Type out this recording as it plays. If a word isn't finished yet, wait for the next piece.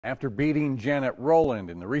After beating Janet Rowland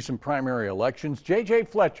in the recent primary elections, J.J.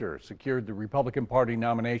 Fletcher secured the Republican Party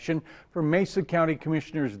nomination for Mesa County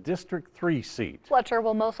Commissioner's District 3 seat. Fletcher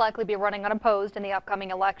will most likely be running unopposed in the upcoming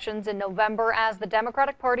elections in November, as the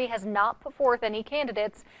Democratic Party has not put forth any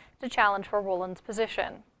candidates to challenge for Rowland's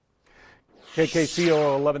position.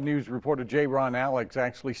 KKCO 11 News reporter J. Ron Alex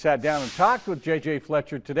actually sat down and talked with J.J.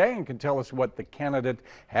 Fletcher today and can tell us what the candidate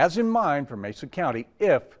has in mind for Mesa County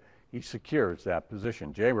if he secures that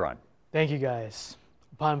position. J-Ron. Thank you, guys.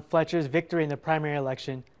 Upon Fletcher's victory in the primary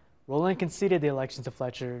election, Rowland conceded the election to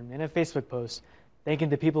Fletcher in a Facebook post, thanking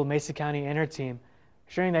the people of Mesa County and her team,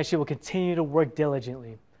 assuring that she will continue to work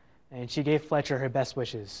diligently, and she gave Fletcher her best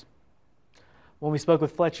wishes. When we spoke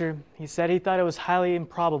with Fletcher, he said he thought it was highly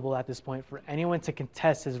improbable at this point for anyone to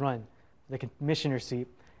contest his run for the commissioner seat,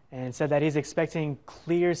 and said that he's expecting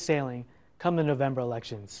clear sailing come the November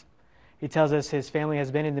elections. He tells us his family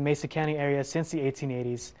has been in the Mesa County area since the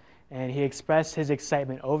 1880s, and he expressed his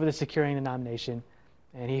excitement over the securing the nomination,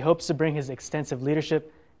 and he hopes to bring his extensive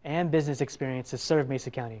leadership and business experience to serve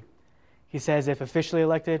Mesa County. He says if officially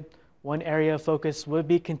elected, one area of focus would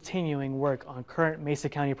be continuing work on current Mesa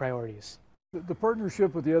County priorities. The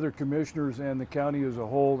partnership with the other commissioners and the county as a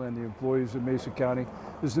whole and the employees of Mesa County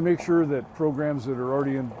is to make sure that programs that are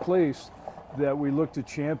already in place, that we look to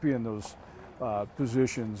champion those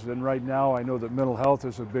positions. And right now I know that mental health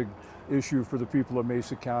is a big issue for the people of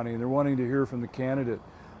Mesa County, and they're wanting to hear from the candidate.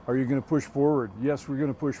 Are you going to push forward? Yes, we're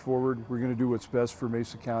going to push forward. We're going to do what's best for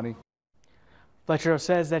Mesa County. Fletcher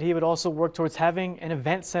says that he would also work towards having an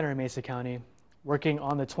event center in Mesa County, working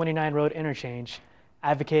on the 29 road interchange,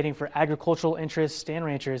 advocating for agricultural interests and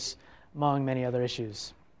ranchers, among many other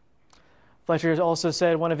issues. Fletcher also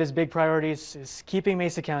said one of his big priorities is keeping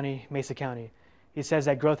Mesa County, Mesa County. He says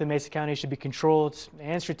that growth in Mesa County should be controlled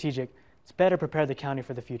and strategic to better prepare the county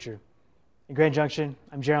for the future. In Grand Junction,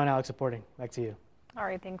 I'm Jaron Alex reporting. Back to you. All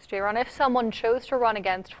right, thanks, Jaron. If someone chose to run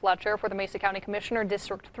against Fletcher for the Mesa County Commissioner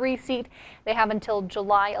District 3 seat, they have until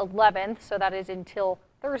July 11th, so that is until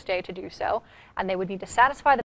Thursday to do so, and they would need to satisfy the